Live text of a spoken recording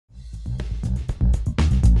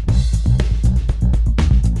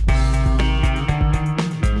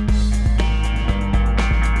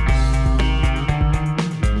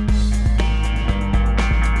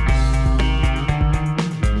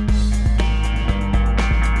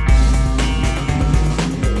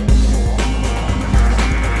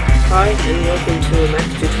Hi and welcome to a Mac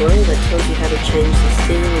tutorial that tells you how to change the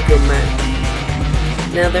theme of your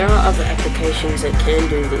Mac. Now there are other applications that can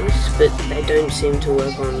do this, but they don't seem to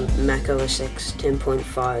work on Mac OSX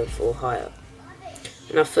 10.5 or higher.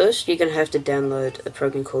 Now first you're going to have to download a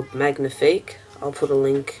program called Magnifique. I'll put a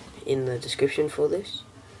link in the description for this.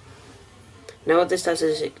 Now what this does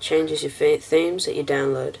is it changes your themes that you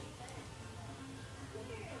download.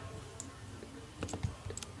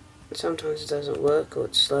 Sometimes it doesn't work or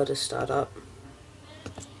it's slow to start up.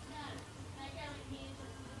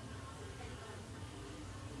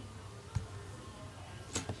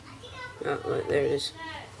 Oh, right, there it is.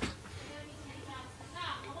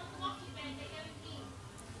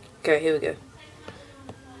 Okay, here we go.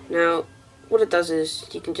 Now, what it does is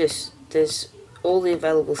you can there's all the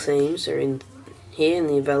available themes are in here in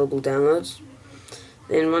the available downloads.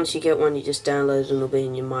 Then once you get one, you just download it and it'll be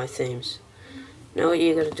in your My Themes. Now what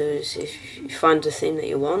you got to do is if you find the theme that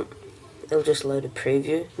you want, it'll just load a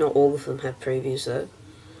preview. Not all of them have previews though.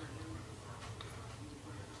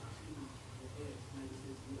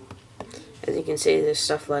 As you can see, there's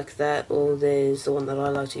stuff like that, or there's the one that I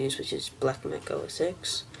like to use, which is Black Mac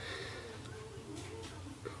OSX,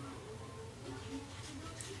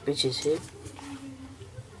 which is here,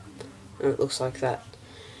 and it looks like that.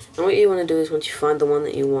 And what you want to do is once you find the one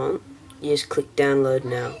that you want, you just click download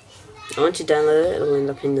now. And once you download it, it'll end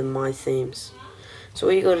up in the My Themes. So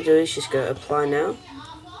what you got to do is just go apply now,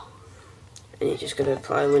 and you just got to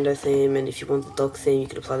apply a window theme, and if you want the dog theme you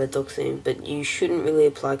can apply the dog theme, but you shouldn't really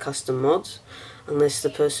apply custom mods unless the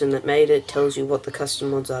person that made it tells you what the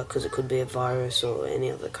custom mods are, because it could be a virus or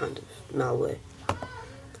any other kind of malware.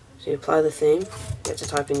 So you apply the theme, you have to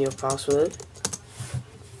type in your password.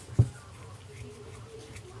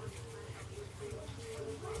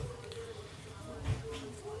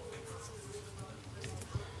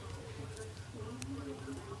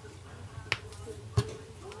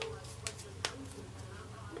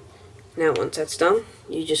 Now once that's done,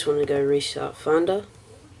 you just want to go restart Finder,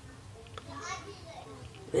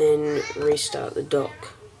 then restart the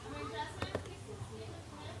dock.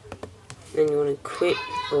 Then you want to quit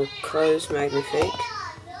or close Magnifique.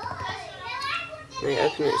 Now you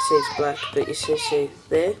open it, see it's black, but you see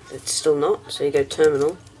there, it's still not, so you go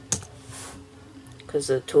terminal, because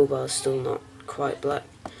the toolbar is still not quite black.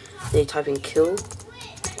 Then you type in kill,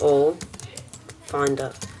 all,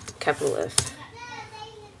 Finder, capital F.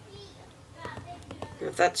 Now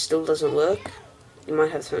if that still doesn't work, you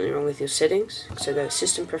might have something wrong with your settings, so go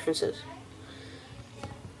System Preferences,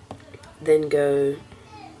 then go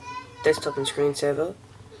Desktop and Screensaver,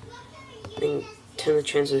 then turn the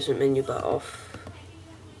translucent menu bar off,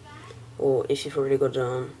 or if you've already got it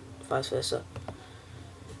on, vice versa.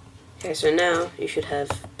 Okay, so now you should have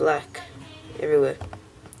black everywhere.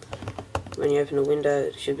 When you open a window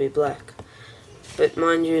it should be black. But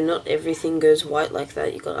mind you, not everything goes white like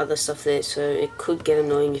that. You've got other stuff there, so it could get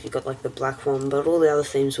annoying if you got like the black one, but all the other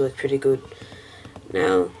themes work pretty good.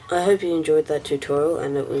 Now, I hope you enjoyed that tutorial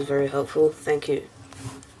and it was very helpful. Thank you.